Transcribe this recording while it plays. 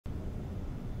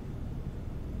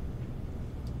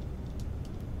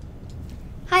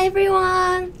Hi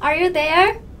everyone, are you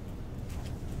there?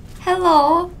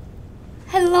 Hello.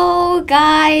 Hello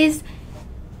guys.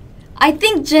 I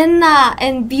think Jenna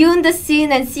and Beyond the Scene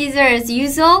and Caesar as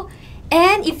usual.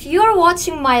 And if you're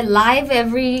watching my live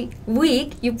every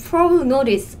week, you probably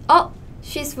notice, oh,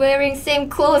 she's wearing same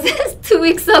clothes as 2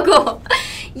 weeks ago.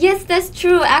 Yes, that's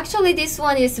true. Actually, this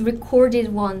one is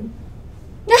recorded one.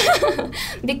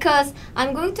 Because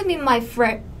I'm going to meet my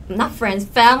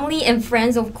family and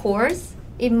friends, of course,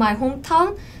 in my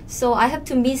hometown. So I have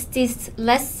to miss this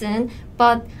lesson,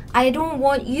 but I don't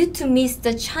want you to miss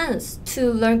the chance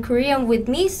to learn Korean with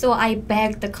me. So I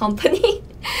begged the company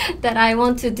that I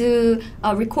want to do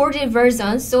a recorded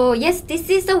version. So yes,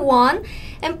 this is the one.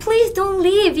 And please don't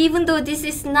leave, even though this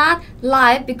is not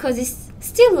live, because it's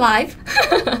still live.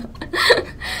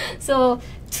 So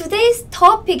today's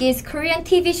topic is Korean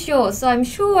TV show. So I'm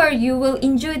sure you will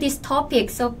enjoy this topic.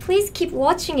 So please keep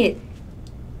watching it.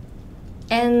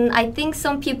 And I think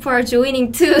some people are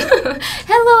joining too.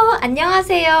 Hello,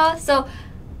 안녕하세요. So,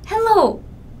 hello.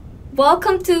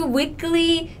 Welcome to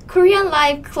weekly Korean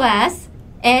live class.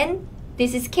 And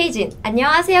this is Keijin.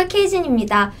 안녕하세요,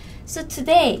 Keijin입니다. So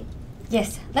today,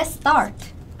 yes, let's start.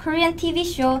 Korean TV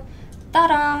show.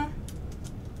 Ta-da!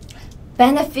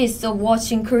 Benefits of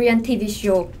watching Korean TV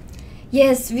show.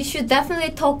 Yes, we should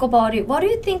definitely talk about it. What do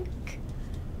you think?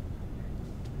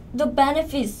 The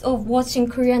benefits of watching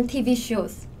Korean TV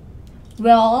shows?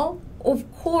 Well, of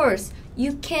course,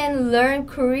 you can learn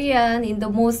Korean in the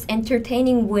most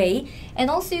entertaining way, and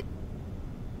also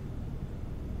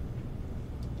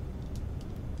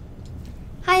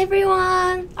Hi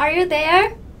everyone, are you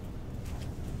there?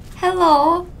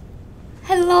 Hello.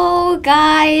 Hello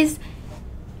guys.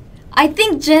 I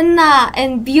think Jenna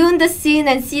and Beyond the Scene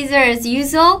and Caesar as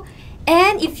usual.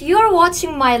 And if you're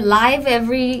watching my live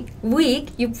every week,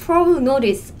 you probably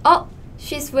notice, oh,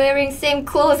 she's wearing same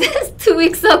clothes as 2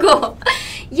 weeks ago.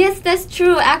 Yes, that's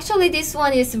true. Actually, this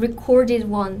one is recorded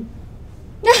one.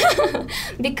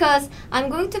 Because I'm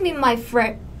going to meet my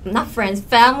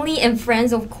family and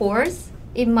friends, of course,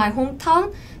 in my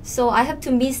hometown. So I have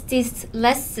to miss this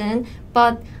lesson,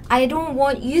 but I don't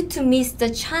want you to miss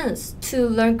the chance to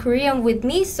learn Korean with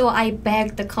me. So I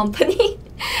begged the company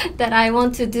that I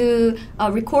want to do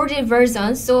a recorded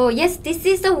version. So yes, this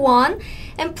is the one.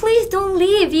 And please don't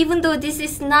leave, even though this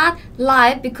is not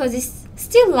live, because it's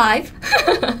still live.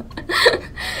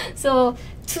 So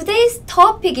today's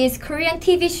topic is Korean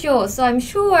TV show. So I'm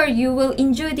sure you will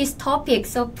enjoy this topic.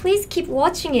 So please keep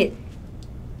watching it.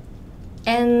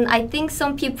 And I think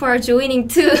some people are joining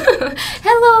too.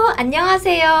 Hello,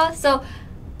 안녕하세요. So,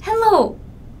 hello.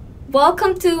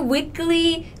 Welcome to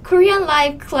weekly Korean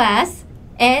live class.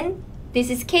 And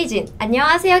this is Keijin.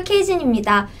 안녕하세요,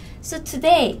 Keijin입니다. So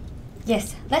today,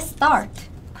 yes, let's start.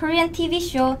 Korean TV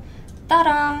show.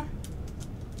 Ta-da!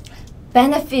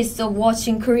 Benefits of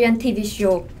watching Korean TV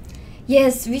show.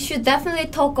 Yes, we should definitely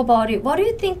talk about it. What do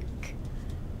you think?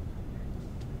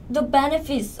 The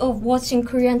benefits of watching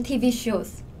Korean TV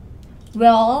shows?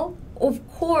 Well, of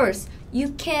course, you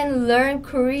can learn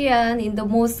Korean in the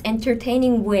most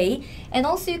entertaining way, and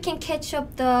also you can catch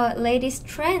up the latest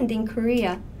trend in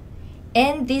Korea.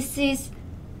 And this is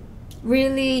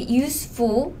really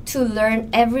useful to learn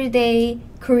everyday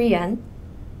Korean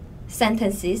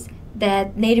sentences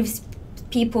that native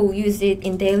people use it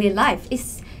in daily life.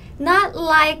 It's not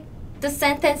like the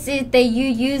sentences that you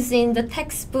use in the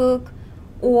textbook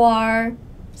or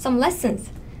some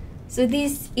lessons. So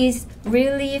this is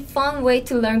really fun way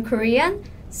to learn Korean.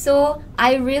 So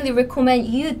I really recommend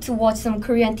you to watch some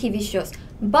Korean TV shows.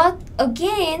 But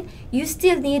again, you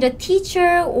still need a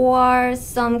teacher or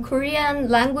some Korean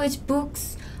language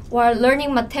books or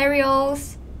learning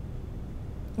materials,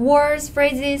 words,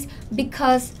 phrases,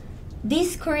 because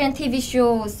these Korean TV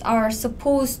shows are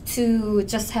supposed to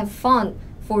just have fun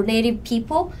for native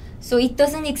people. So it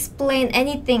doesn't explain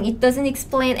anything. It doesn't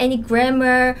explain any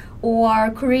grammar or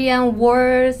Korean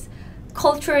words,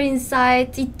 cultural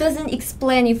insights. It doesn't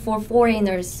explain it for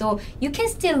foreigners. So you can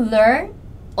still learn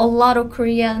a lot of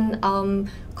Korean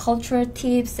cultural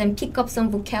tips and pick up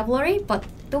some vocabulary. But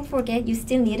don't forget, you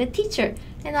still need a teacher.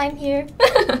 And I'm here.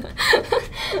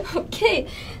 Okay,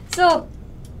 so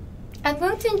I'm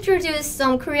going to introduce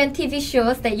some Korean TV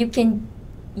shows that you can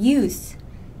use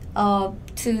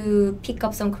to pick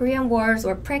up some Korean words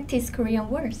or practice Korean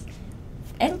words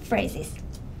and phrases.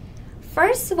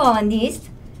 First one is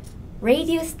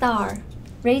Radio Star.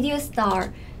 Radio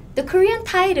Star. The Korean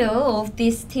title of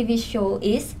this TV show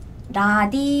is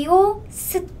Radio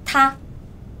Star.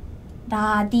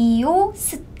 Radio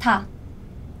Star.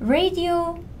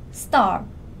 Radio Star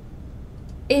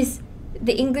is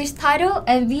the English title,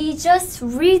 and we just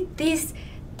read this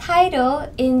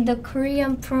title in the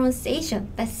Korean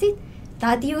pronunciation. That's it.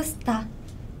 Radio Star.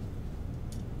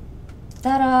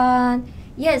 Ta-da!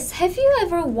 Yes, have you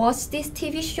ever watched this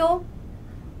TV show?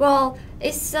 Well,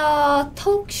 it's a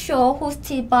talk show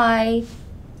hosted by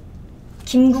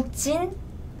김국진,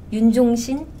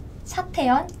 윤종신,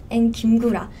 차태현, and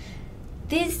김구라.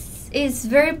 This is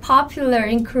very popular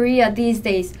in Korea these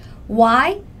days.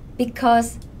 Why?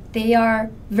 Because they are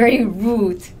very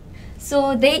rude.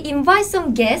 So they invite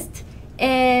some guests,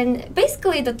 and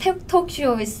basically the talk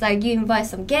show is like you invite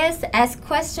some guests, ask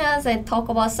questions, and talk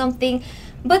about something.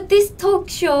 But this talk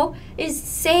show is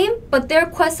same, but their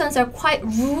questions are quite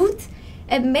rude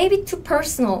and maybe too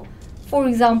personal. For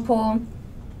example,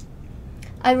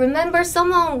 I remember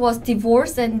someone was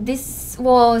divorced, and this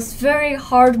was very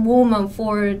hard moment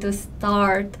for the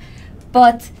start.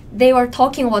 But they were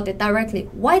talking about it directly.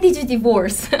 Why did you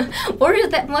divorce? Were you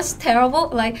that much terrible?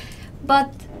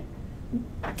 But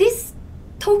this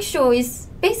talk show is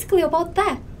basically about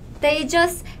that. They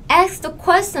just ask the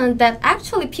question that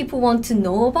actually people want to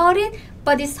know about it,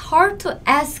 but it's hard to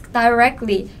ask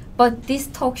directly. But this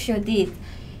talk show did.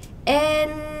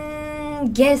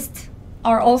 And guests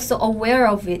are also aware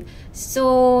of it.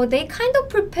 So they kind of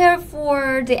prepare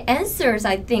for the answers,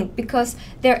 I think, because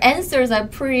their answers are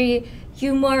pretty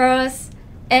humorous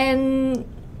and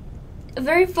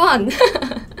very fun.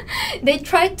 They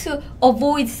try to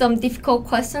avoid some difficult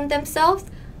questions themselves,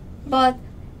 but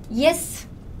yes.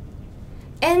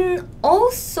 And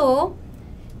also,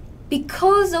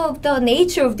 because of the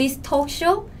nature of this talk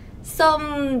show,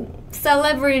 some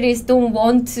celebrities don't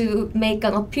want to make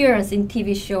an appearance in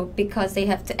TV show because they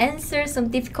have to answer some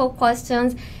difficult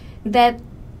questions that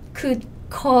could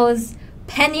cause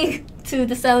panic to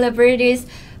the celebrities.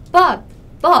 But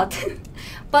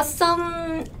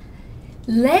some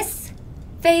less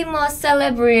famous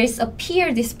celebrities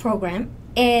appear this program,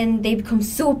 and they become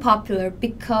so popular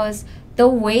because the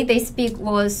way they speak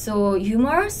was so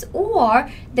humorous, or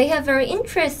they have very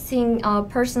interesting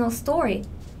personal story.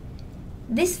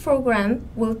 This program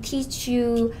will teach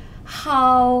you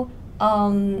how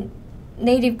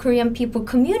native Korean people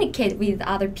communicate with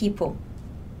other people.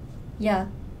 Yeah,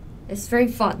 it's very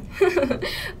fun.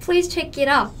 Please check it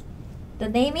out. The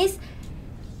name is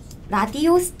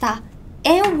Radio Star.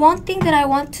 And one thing that I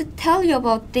want to tell you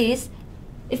about this,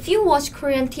 if you watch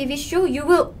Korean TV show, you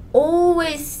will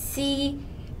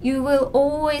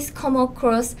always come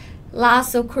across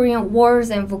lots of Korean words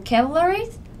and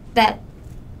vocabularies that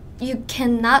you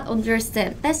cannot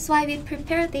understand. That's why we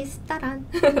prepare this.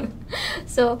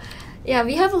 So yeah,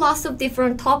 we have lots of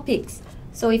different topics.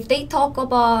 So if they talk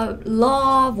about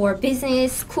love or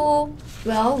business, school,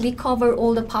 well, we cover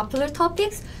all the popular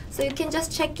topics. So you can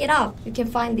just check it out. You can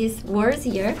find these words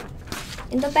here.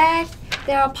 In the back,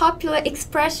 there are popular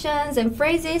expressions and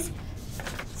phrases.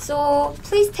 So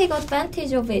please take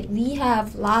advantage of it. We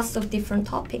have lots of different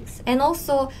topics and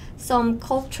also some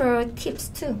cultural tips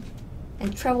too.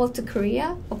 And travel to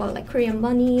Korea about like Korean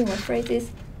money or phrases.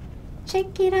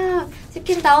 Check it out. So you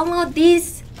can download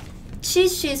these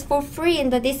cheat sheets for free in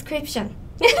the description.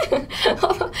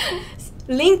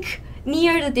 Link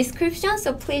near the description,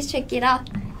 so please check it out.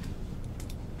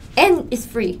 And it's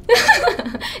free.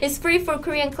 It's free for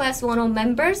Korean Class 101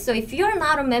 members. So if you're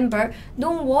not a member,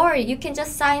 don't worry. You can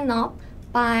just sign up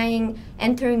by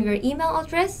entering your email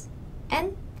address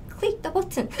and click the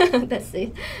button. That's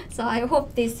it. So I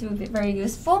hope this will be very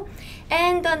useful.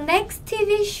 And the next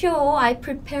TV show I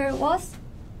prepared was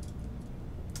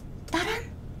따란!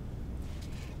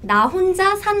 나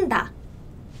혼자 산다.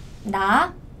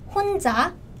 나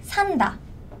혼자 산다.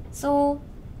 So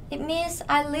it means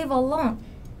I live alone.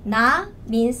 나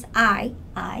means I.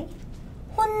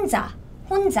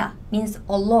 혼자 means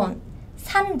alone.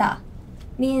 산다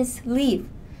means live.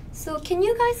 So can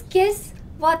you guys guess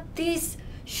what this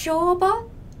show about?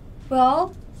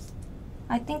 Well,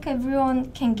 I think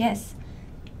everyone can guess.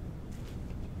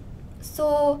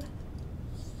 So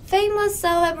famous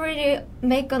celebrity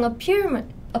make an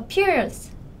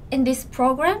appearance in this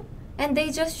program, and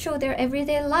they just show their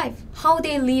everyday life, how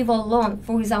they live alone.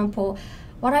 For example,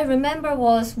 what I remember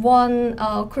was one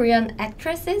Korean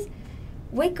actresses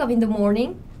wake up in the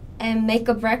morning and make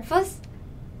a breakfast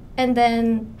and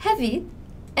then have it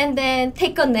and then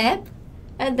take a nap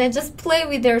and then just play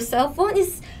with their cell phone.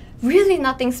 It's really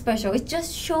nothing special. It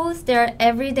just shows their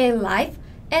everyday life,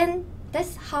 and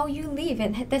that's how you live,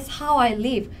 and that's how I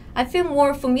live. I feel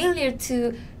more familiar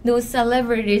to those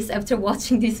celebrities after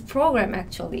watching this program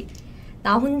actually.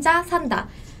 나 혼자 산다.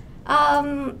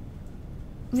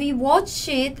 we watch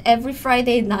it every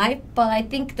Friday night, but I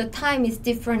think the time is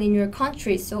different in your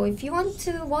country. So if you want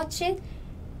to watch it,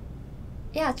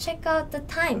 yeah, check out the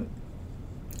time.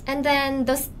 And then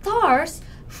the stars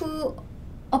who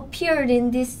appeared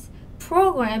in this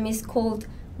program is called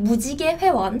무지개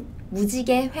회원.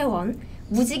 무지개 회원.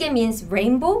 무지개 means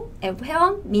rainbow and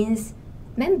회원 means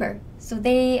member. So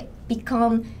they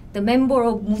become the member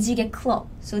of 무지개 club.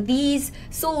 So these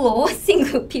solo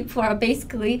single people are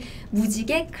basically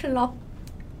무지개 club.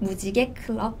 무지개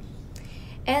club.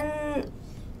 And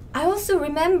I also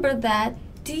remember that,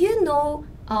 do you know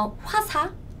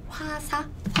화사? 화사?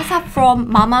 화사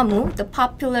from Mamamoo, the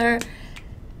popular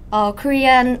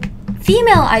Korean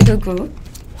female idol group.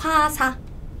 화사.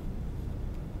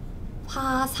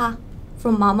 화사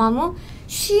from Mamamoo.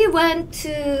 She went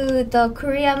to the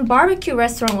Korean barbecue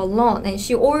restaurant alone and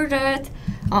she ordered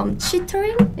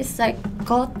chittering. It's like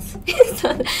guts.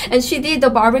 And she did the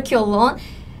barbecue alone.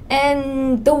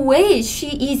 And the way she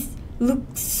eats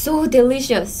looked so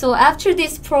delicious. So after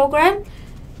this program,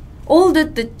 all the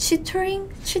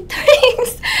chitterings,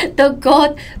 the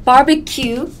gut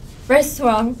barbecue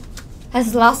restaurant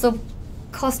has lots of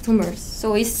customers.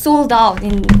 So it's sold out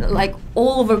in like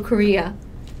all over Korea.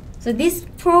 So this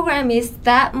program is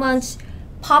that much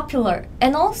popular.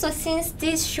 And also since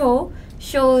this show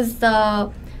shows the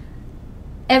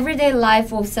everyday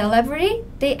life of celebrity,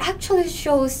 they actually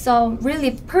show some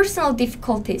really personal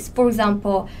difficulties. For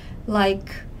example, like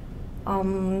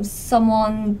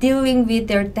someone dealing with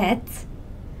their debts,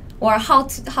 or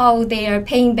how they are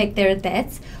paying back their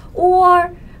debts,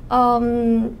 or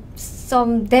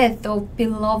some death of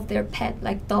beloved their pet,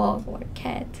 like dog or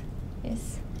cat.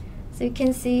 Yes. So you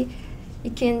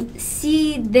can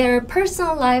see their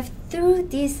personal life through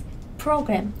this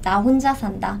program, 나 혼자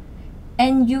산다.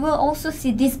 And you will also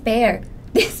see this bear.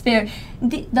 This bear.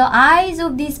 The eyes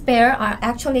of this bear are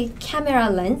actually camera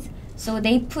lens. So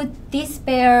they put this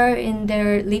bear in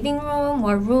their living room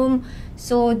or room.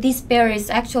 So this bear is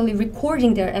actually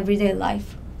recording their everyday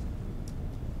life.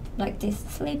 Like this,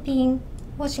 sleeping,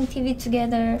 watching TV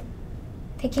together,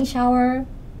 taking shower.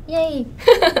 Yay!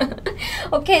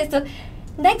 Okay, so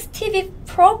next TV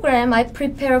program I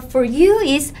prepare for you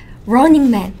is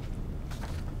Running Man.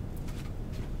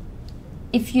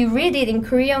 If you read it in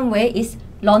Korean way, it's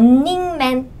Running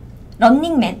Man.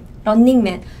 Running Man. Running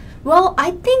Man. Well,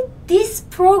 I think this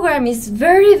program is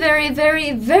very, very,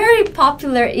 very, very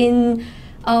popular in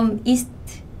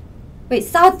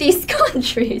Southeast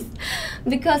countries,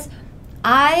 because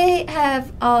I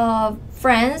have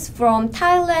friends from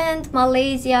Thailand,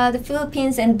 Malaysia, the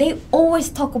Philippines, and they always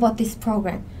talk about this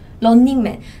program, Running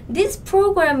Man. This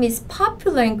program is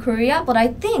popular in Korea, but I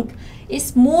think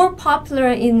it's more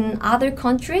popular in other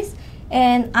countries,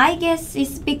 and I guess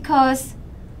it's because,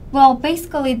 well,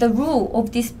 basically the rule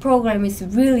of this program is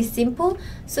really simple.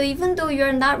 So even though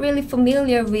you're not really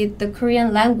familiar with the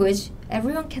Korean language,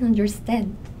 everyone can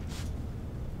understand.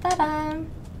 Ta-da!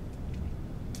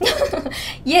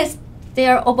 Yes, they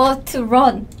are about to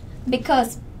run,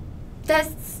 because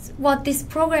that's what this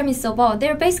program is about.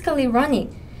 They're basically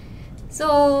running.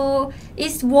 So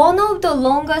it's one of the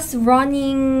longest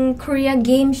running Korean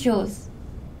game shows.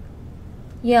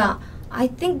 Yeah, I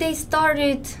think they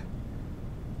started,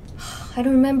 I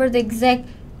don't remember the exact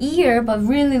year, but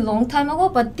really long time ago,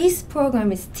 but this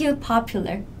program is still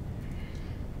popular.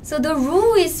 So the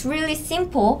rule is really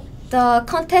simple. The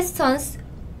contestants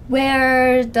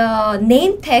wear the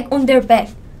name tag on their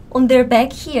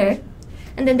back here,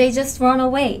 and then they just run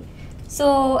away.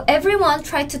 So everyone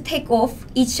tried to take off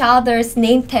each other's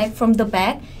name tag from the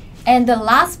back, and the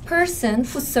last person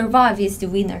who survives is the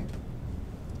winner.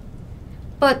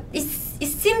 But it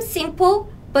seems simple,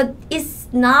 but it's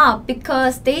not,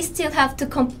 because they still have to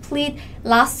complete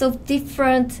lots of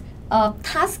different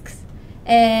tasks,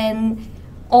 and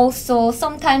also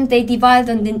sometimes they divide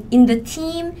in the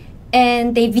team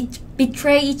and they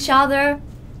betray each other.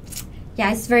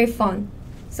 Yeah, it's very fun.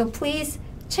 So please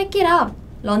check it out.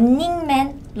 Running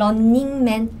Man, Running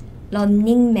Man,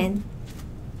 Running Man.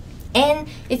 And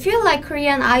if you like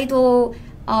Korean idol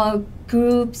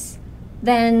groups,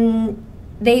 then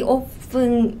they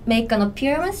often make an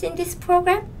appearance in this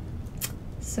program.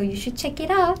 So you should check it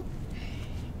out.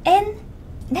 And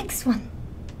next one.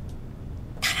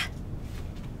 Ta-da!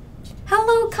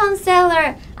 Hello,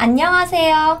 counselor.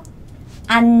 안녕하세요.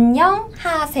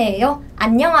 안녕하세요.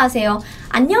 안녕하세요.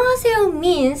 안녕하세요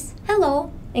means hello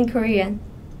in Korean.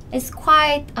 It's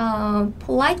quite a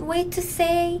polite way to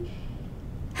say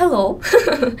hello.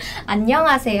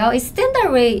 안녕하세요 is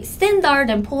standard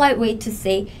and polite way to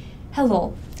say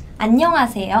hello.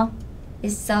 안녕하세요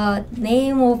is the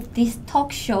name of this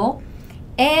talk show,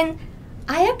 And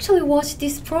I actually watched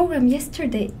this program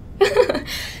yesterday.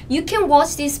 You can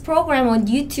watch this program on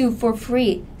YouTube for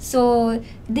free. So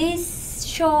this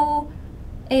show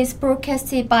is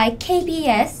broadcasted by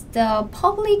KBS, the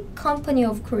public company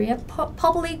of Korea,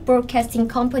 public broadcasting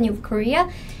company of Korea,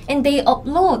 and they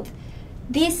upload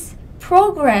this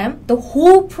program, the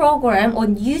whole program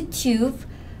on YouTube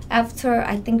after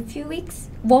I think few weeks,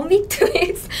 1 week, 2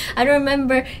 weeks. I don't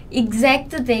remember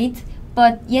exact date,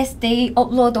 but yes, they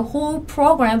upload the whole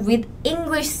program with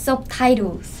English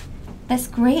subtitles. That's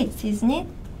great, isn't it?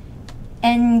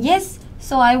 And yes,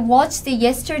 so I watched it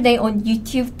yesterday on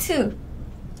YouTube too.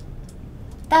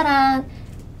 Ta-da!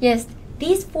 Yes,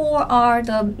 these four are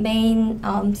the main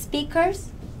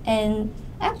speakers, and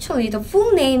actually the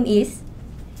full name is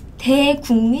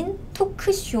대국민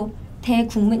토크쇼.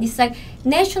 대국민, it's like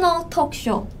national talk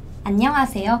show.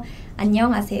 안녕하세요.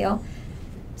 안녕하세요.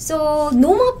 So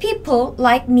normal people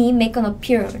like me make an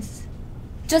appearance.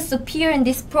 Just appear in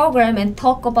this program and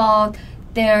talk about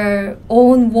their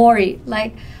own worry.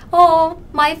 Like, oh,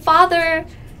 my father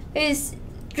is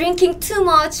drinking too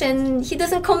much and he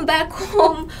doesn't come back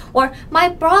home. Or my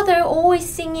brother always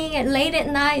singing at late at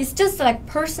night. It's just like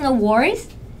personal worries.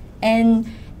 And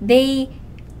they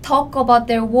talk about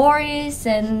their worries,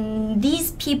 and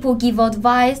these people give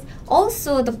advice.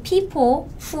 Also, the people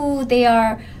who they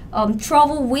are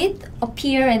trouble with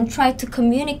appear and try to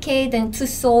communicate and to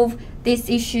solve this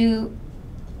issue,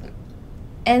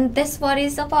 and that's what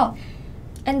it's about.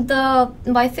 And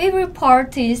my favorite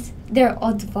part is their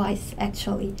advice.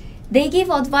 Actually, they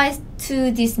give advice to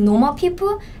these normal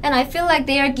people, and I feel like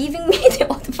they are giving me the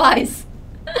advice.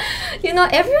 You know,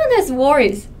 everyone has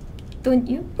worries, don't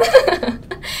you?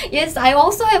 Yes, I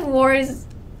also have worries.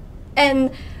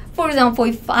 And for example,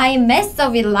 if I mess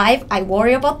up in life, I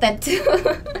worry about that too.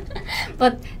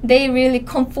 But they really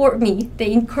comfort me.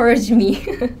 They encourage me.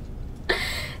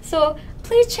 So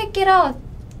please check it out.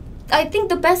 I think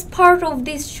the best part of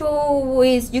this show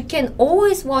is you can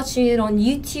always watch it on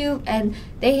YouTube, and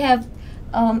they have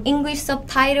English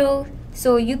subtitle,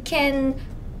 so you can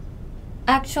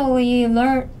actually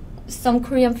learn some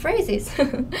Korean phrases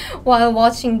while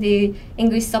watching the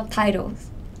English subtitles.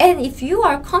 And if you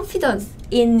are confident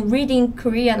in reading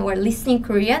Korean or listening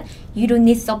Korean, you don't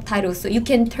need subtitles, so you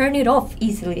can turn it off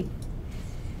easily.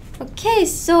 Okay,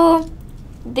 so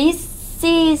this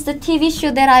is the TV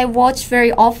show that I watch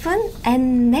very often.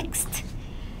 And next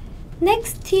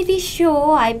TV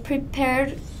show I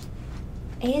prepared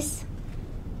is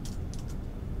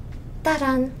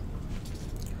Taran!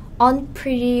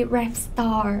 Unpretty Rap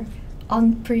Star.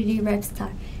 Unpretty Rap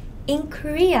Star. In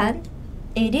Korean,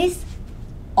 it is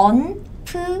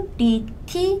Unpretty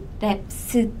Rap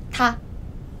Star.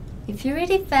 If you read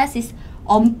it fast, it's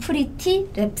Unpretty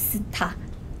Rap Star.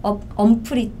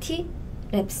 Unpretty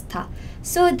Rap Star.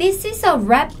 So this is a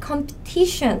rap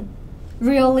competition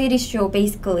reality show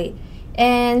basically,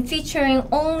 and featuring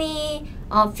only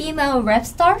female rap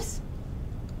stars,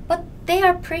 but they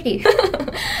are pretty.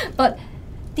 But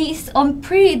this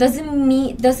unpretty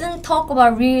doesn't talk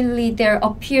about really their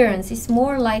appearance. It's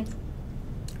more like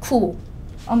cool.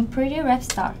 Unpretty rap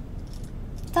star.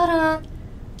 Ta-da!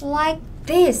 Like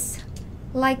this.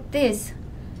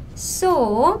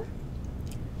 So,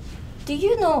 do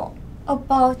you know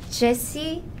about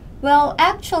Jessie? Well,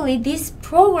 actually, this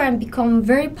program became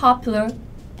very popular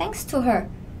thanks to her.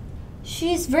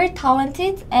 She is very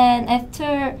talented, and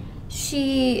after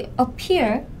she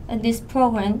appeared in this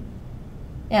program,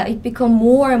 yeah, it became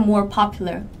more and more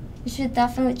popular. You should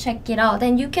definitely check it out.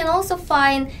 And you can also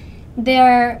find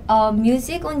their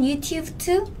music on YouTube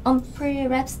too, on Pretty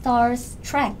Rap Star's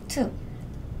track too.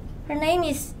 Her name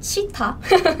is Cheetah,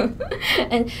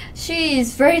 and she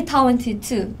is very talented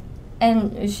too.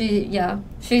 And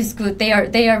she's good. They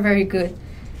are very good.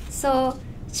 So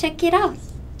check it out.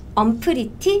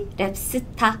 Unpretty Rap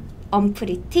Star.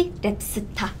 Unpretty Rap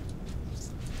Star.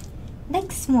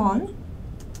 Next one.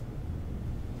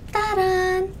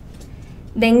 따란!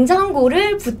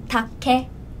 냉장고를 부탁해.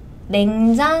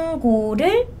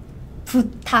 냉장고를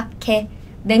부탁해.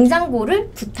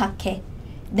 냉장고를 부탁해.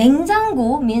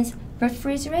 냉장고 means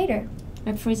refrigerator.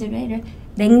 Refrigerator.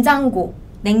 냉장고.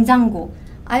 냉장고.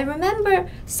 I remember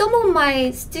some of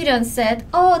my students said,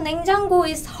 oh, 냉장고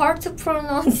is hard to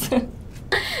pronounce.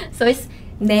 So it's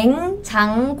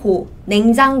냉장고.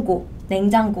 냉장고.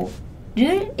 냉장고.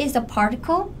 를 is a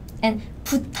particle, and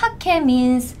부탁해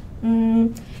means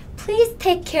please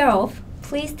take care of,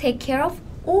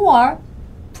 or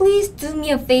please do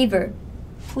me a favor.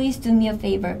 Please do me a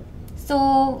favor.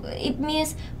 So it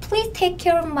means please take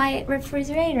care of my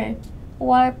refrigerator,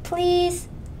 or please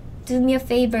do me a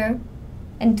favor.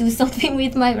 and do something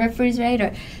with my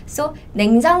refrigerator. So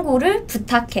냉장고를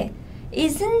부탁해.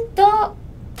 Isn't the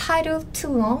title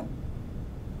too long?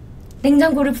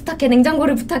 냉장고를 부탁해,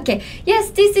 냉장고를 부탁해.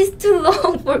 Yes, this is too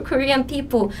long for Korean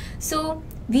people. So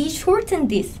we shorten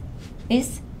this.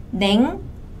 It's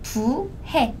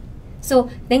냉부해. So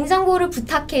냉장고를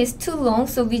부탁해 is too long,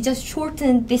 so we just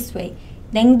shorten it this way.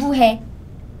 냉부해.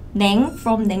 냉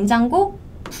from 냉장고,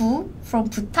 부 from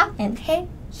부탁, and 해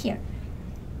here.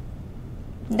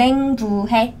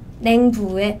 냉부해.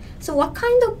 냉부해. So what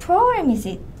kind of program is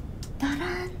it?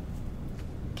 따란.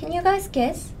 Can you guys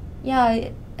guess? Yeah,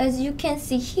 as you can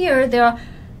see here, there are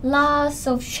lots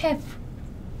of chefs.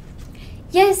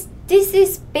 Yes, this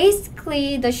is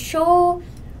basically the show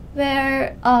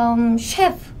where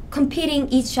chefs competing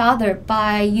each other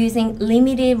by using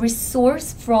limited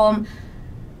resource from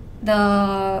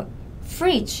the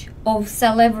fridge of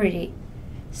celebrity.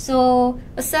 So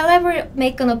a celebrity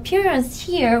make an appearance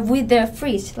here with their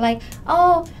fridge, like,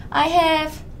 oh, I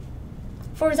have,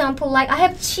 for example, like I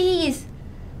have cheese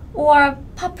or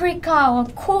paprika or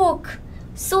coke,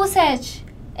 sausage,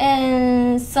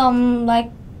 and some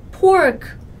like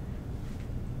pork.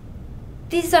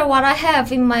 These are what I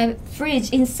have in my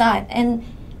fridge inside, and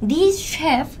these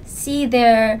chefs see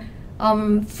their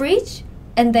fridge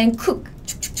and then cook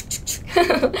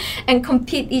and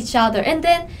compete each other, and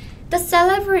then the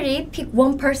celebrity pick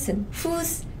one person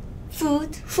whose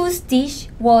food, whose dish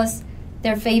was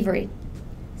their favorite.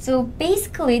 So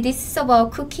basically this is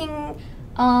about cooking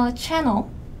channel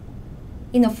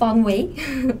in a fun way.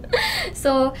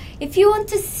 So if you want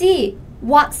to see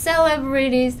what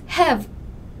celebrities have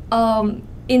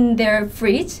in their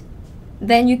fridge,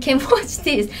 then you can watch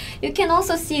this. You can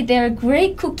also see their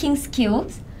great cooking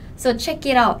skills. So check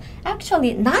it out.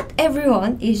 Actually, not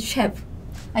everyone is chef.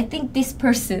 I think this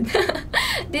person,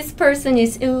 this person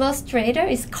is illustrator,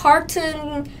 is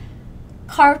cartoon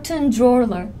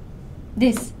drawer.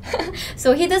 This.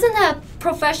 So he doesn't have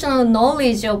professional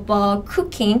knowledge of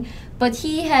cooking, but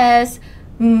he has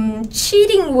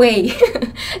cheating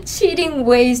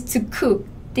ways to cook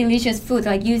delicious food,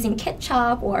 like using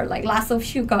ketchup or like lots of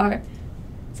sugar.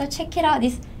 So check it out.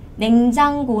 This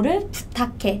냉장고를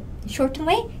부탁해. Short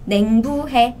way,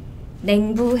 냉부해.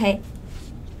 냉부해.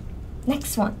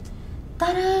 Next one.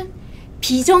 다른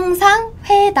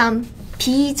비정상회담.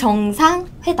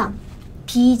 비정상회담.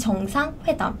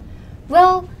 비정상회담.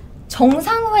 Well,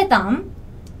 정상회담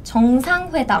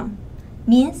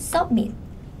means submit,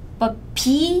 but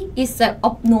B is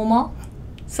abnormal,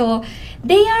 so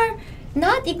they are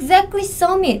not exactly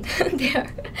summit.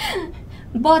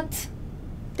 But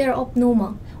they're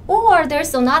abnormal. Or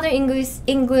there's another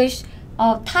English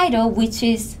title which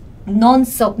is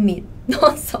non-submit.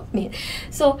 Non-submit.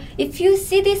 So if you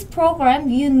see this program,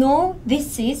 you know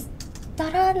this is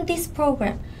this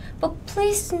program. But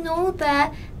please know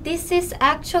that this is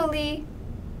actually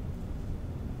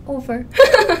over.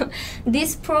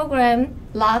 This program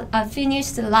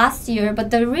finished last year,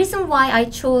 but the reason why I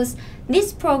chose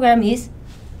this program is,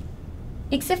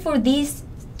 except for these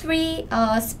three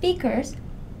speakers,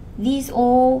 these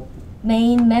all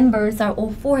main members are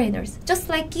all foreigners, just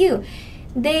like you.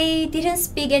 They didn't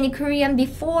speak any Korean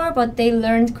before, but they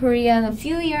learned Korean a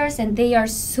few years and they are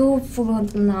so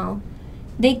fluent now.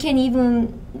 They can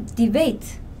even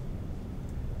debate,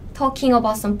 talking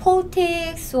about some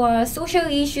politics or social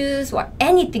issues or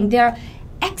anything. They are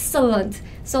excellent.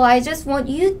 So I just want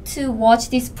you to watch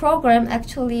this program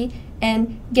actually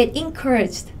and get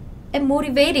encouraged and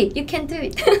motivated. You can do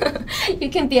it. You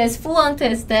can be as fluent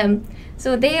as them.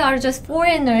 So they are just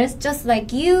foreigners, just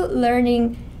like you,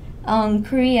 learning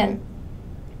Korean.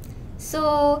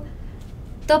 So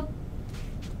the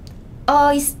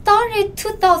it started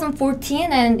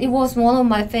 2014 and it was one of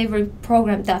my favorite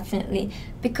programs, definitely,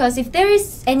 because if there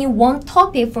is any one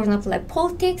topic, for example like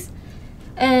politics,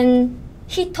 and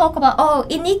he talked about, oh,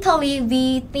 in Italy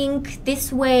we think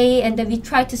this way and then we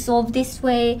try to solve this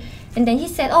way, and then he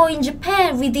said, oh, in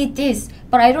Japan we did this,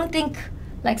 but I don't think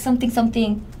like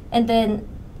something, and then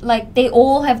like they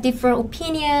all have different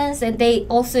opinions, and they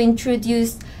also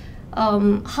introduced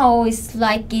how it's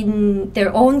like in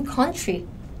their own country.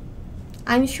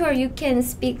 I'm sure you can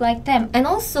speak like them. And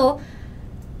also,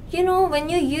 you know, when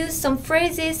you use some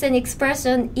phrases and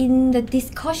expression in the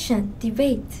discussion,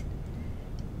 debate,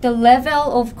 the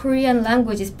level of Korean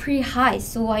language is pretty high.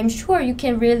 So I'm sure you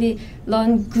can really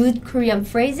learn good Korean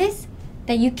phrases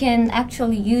that you can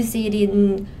actually use it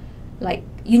in like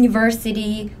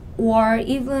university or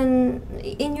even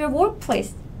in your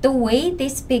workplace. The way they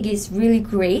speak is really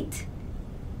great.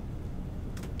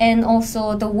 And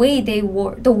also the way the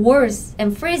words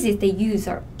and phrases they use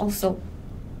are also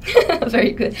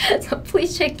Very good. So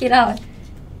please check it out.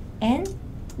 And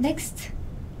next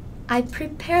I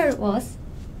prepared was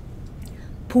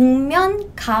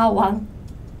복면가왕.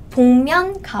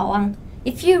 복면가왕.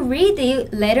 If you read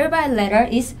it letter by letter,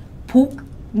 it's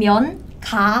복면가왕.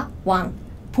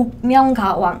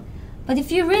 복면가왕. But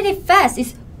if you read it fast,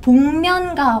 it's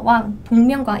복면가왕.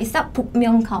 복면가왕. It's not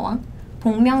복면가왕.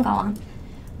 복면가왕.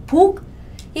 복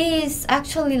is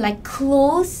actually like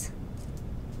clothes,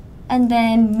 and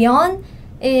then 면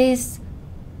is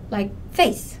like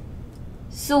face.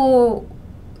 So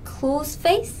clothes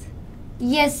face?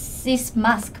 Yes, it's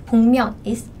mask. 복면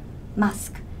is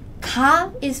mask.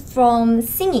 가 is from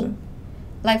singing.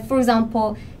 Like for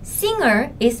example,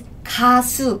 singer is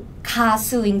가수.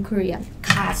 가수 in Korean.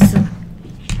 가수.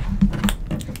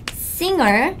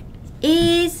 Singer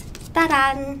is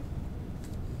따란.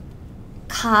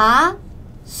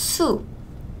 가수.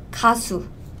 가수.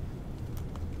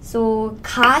 So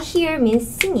가 here means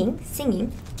singing.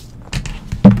 Singing.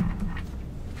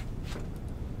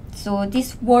 So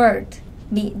this word,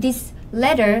 this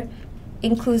letter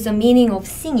includes the meaning of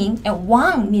singing, and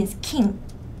왕 means king.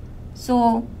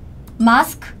 So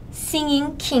mask,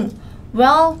 singing, king.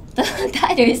 Well, the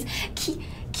title is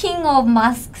King of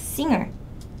Mask Singer.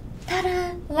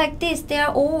 Ta-da! Like this, they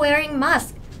are all wearing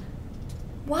masks.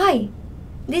 Why?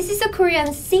 This is a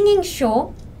Korean singing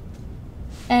show.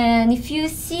 And if you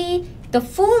see, the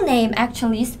full name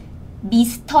actually is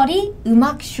미스터리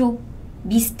음악쇼.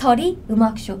 미스터리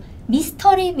음악쇼.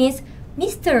 Mystery means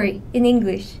mystery in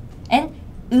English. And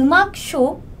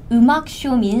음악쇼,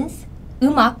 음악쇼 means,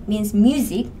 음악 means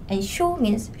music, and show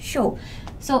means show.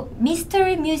 So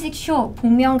mystery music show,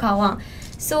 복면가왕.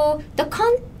 So the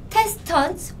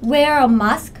contestants wear a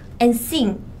mask and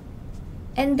sing,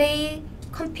 and they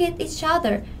compete each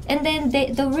other. And then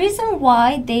the reason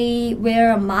why they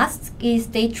wear a mask is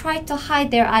they try to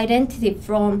hide their identity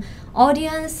from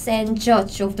audience and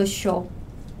judge of the show.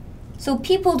 So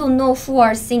people don't know who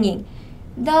are singing.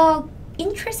 The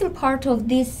interesting part of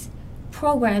this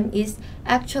program is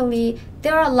actually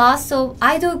there are lots of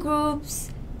idol groups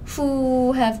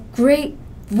who have great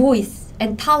voice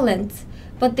and talent,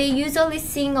 but they usually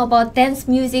sing about dance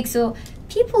music, so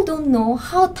people don't know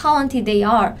how talented they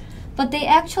are. But they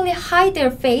actually hide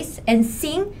their face and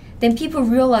sing, then people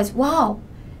realize, wow,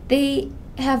 they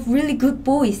have really good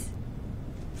voice.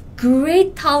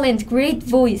 Great talent, great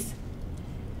voice.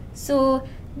 So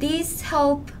these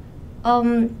help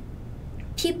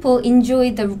people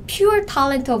enjoy the pure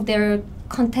talent of their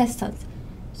contestants.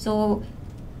 So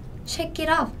check it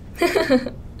out.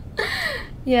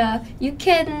 Yeah, you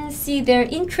can see their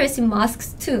interest in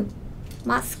masks too.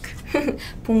 Mask.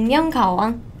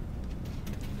 복면가왕.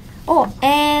 Oh,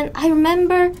 and I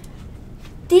remember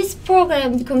this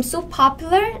program became so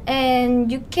popular,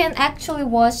 and you can actually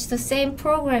watch the same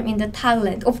program in the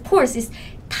Thailand. Of course, it's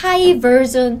Thai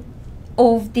version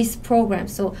of this program,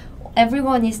 so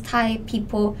everyone is Thai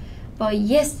people. But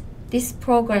yes, this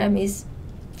program is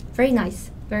very nice,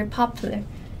 very popular.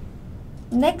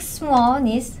 Next one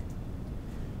is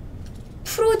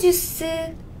Produce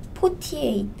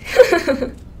 48.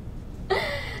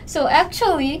 So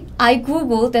actually, I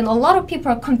googled and a lot of people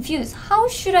are confused. How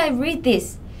should I read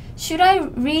this? Should I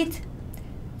read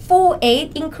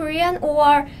 48 in Korean,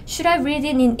 or should I read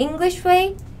it in English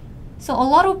way? So a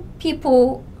lot of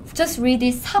people just read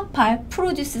it 48,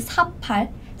 produce 48.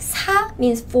 사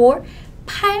means 4,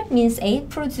 8 means 8,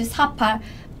 produce 48.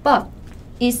 But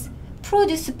it's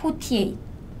produce 48,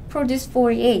 produce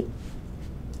 48.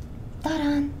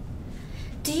 Ta-da!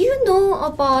 Do you know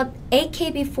about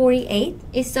AKB48?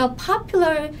 It's a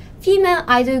popular female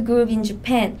idol group in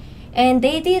Japan, and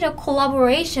they did a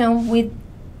collaboration with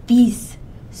Beast,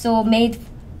 so made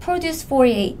Produce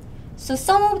 48. So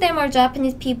some of them are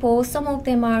Japanese people, some of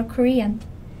them are Korean.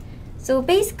 So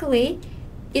basically,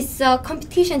 it's a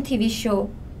competition TV show.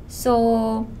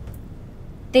 So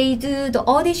they do the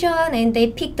audition and they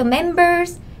pick the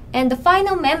members, and the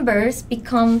final members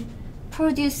become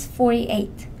Produce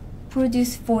 48.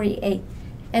 Produce 48.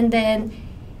 And then,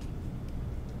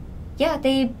 yeah,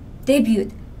 they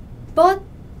debuted. But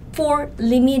for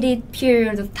limited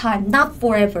period of time, not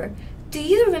forever. Do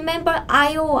you remember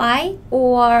IOI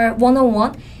or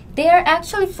 101? They are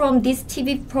actually from this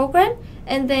TV program,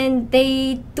 and then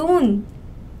they don't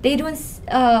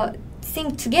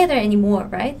sing together anymore,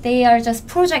 right? They are just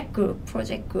project group.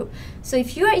 So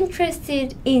if you are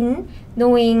interested in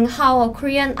knowing how a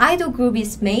Korean idol group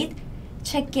is made,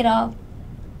 check it out.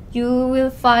 You will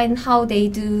find how they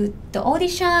do the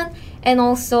audition, and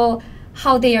also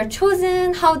how they are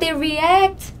chosen, how they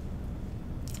react.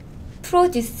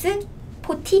 Produce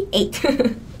 48.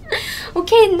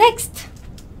 Okay, next.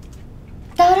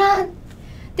 따란.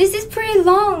 This is pretty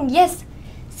long. Yes.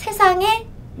 세상에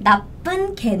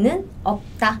나쁜 개는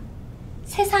없다.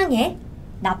 세상에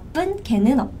나쁜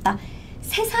개는 없다.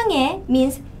 세상에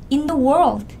means in the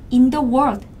world. In the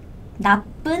world.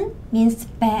 나쁜 means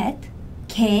bad.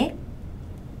 개,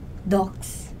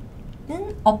 dogs.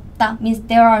 없다 means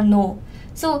there are no.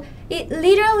 So it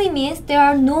literally means there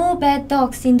are no bad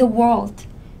dogs in the world.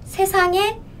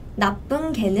 세상에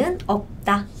나쁜 개는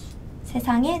없다.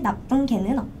 세상에 나쁜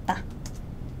개는 없다.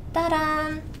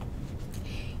 따란.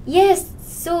 Yes,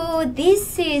 so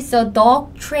this is a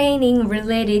dog training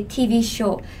related TV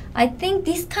show. I think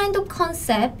this kind of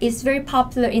concept is very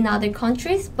popular in other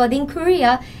countries, but in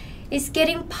Korea, it's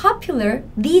getting popular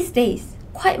these days,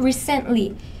 quite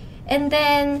recently. And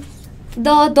then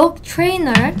the dog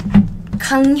trainer,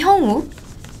 강형우,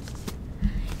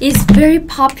 is very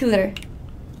popular.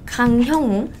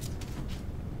 강형우.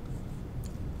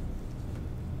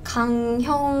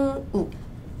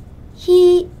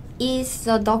 He is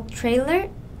a dog trainer,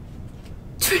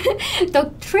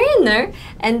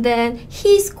 and then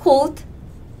he's called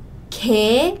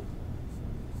개통령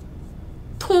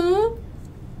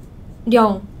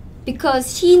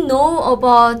because he know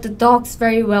about the dogs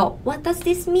very well. What does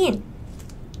this mean?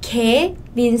 개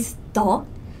means dog.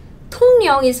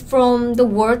 통령 is from the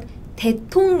word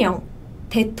대통령.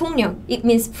 대통령. It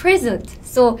means president.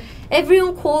 So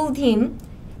everyone called him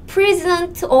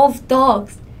president of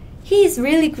dogs. He is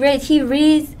really great. He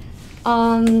reads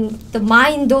the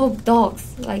mind of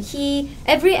dogs. Like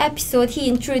every episode he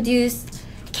introduced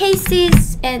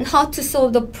cases and how to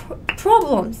solve the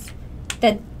problems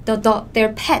that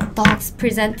their pet dogs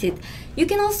presented. You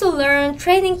can also learn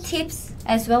training tips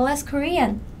as well as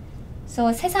Korean.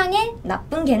 So 세상에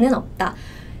나쁜 개는 없다.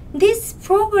 This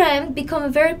program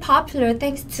became very popular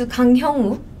thanks to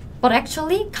강형우. But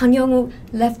actually, 강형우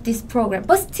left this program.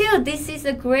 But still, this is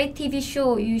a great TV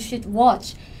show you should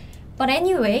watch. But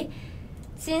anyway,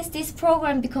 since this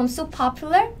program becomes so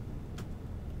popular,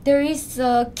 there is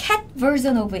a cat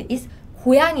version of it. It's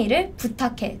고양이를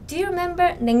부탁해. Do you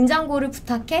remember 냉장고를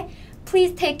부탁해?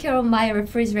 Please take care of my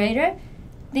refrigerator.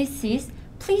 This is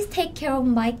please take care of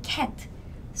my cat.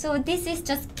 So this is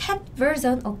just cat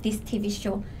version of this TV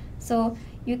show. So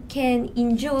you can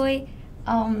enjoy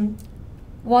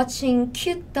watching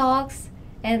cute dogs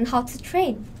and how to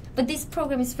train. But this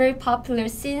program is very popular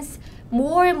since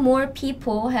more and more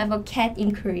people have a cat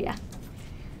in Korea.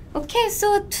 Okay,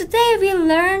 so today we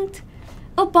learned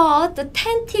about the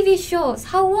 10 TV shows.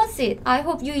 How was it? I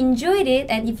hope you enjoyed it,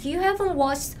 and if you haven't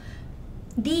watched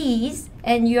these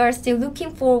and you are still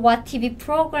looking for what TV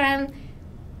program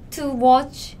to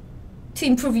watch to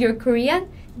improve your Korean,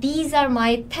 these are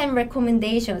my 10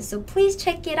 recommendations. So please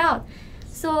check it out.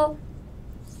 So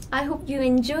I hope you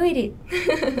enjoyed it.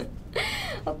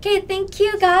 Okay, thank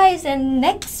you guys, and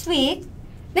next week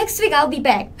I'll be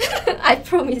back. I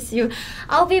promise you.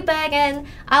 I'll be back and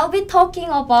I'll be talking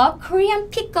about Korean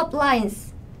pickup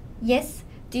lines. Yes,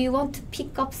 do you want to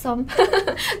pick up some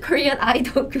Korean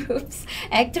idol groups,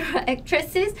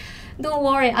 actresses? Don't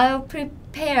worry, I'll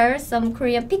prepare some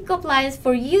Korean pickup lines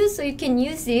for you so you can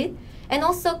use it. And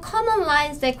also common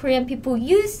lines that Korean people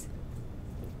use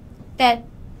that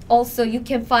also you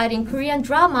can find in Korean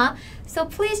drama. So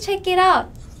please check it out.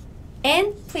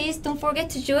 And please don't forget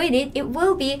to join it. It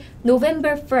will be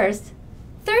November 1st,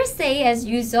 Thursday as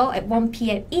usual at 1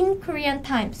 p.m. in Korean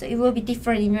time. So it will be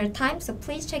different in your time. So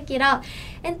please check it out.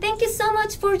 And thank you so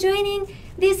much for joining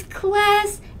this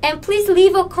class. And please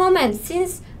leave a comment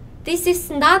since this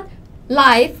is not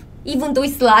live, even though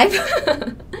it's live.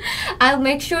 I'll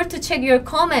make sure to check your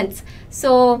comments.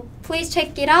 So please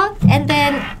check it out. And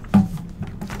then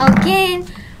again,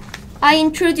 I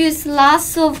introduced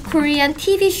lots of Korean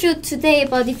TV show today,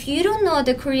 but if you don't know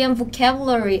the Korean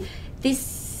vocabulary,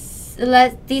 these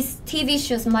TV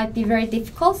shows might be very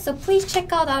difficult. So please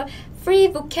check out our free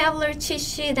vocabulary cheat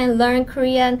sheet and learn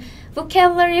Korean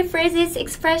vocabulary, phrases,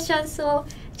 expressions. So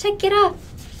check it out.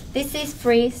 This is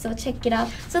free, so check it out.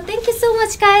 So thank you so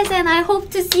much, guys, and I hope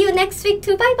to see you next week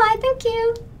too. Bye bye. Thank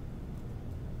you.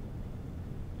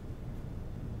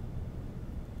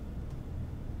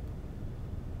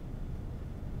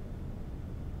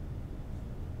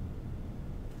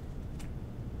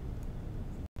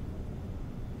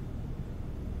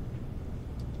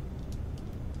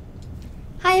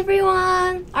 Hi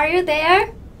everyone, are you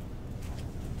there?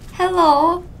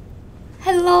 Hello.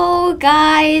 Hello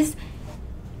guys.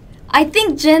 I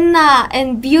think Jenna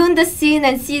and Beyond the Scene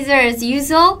and Caesar as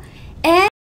usual. And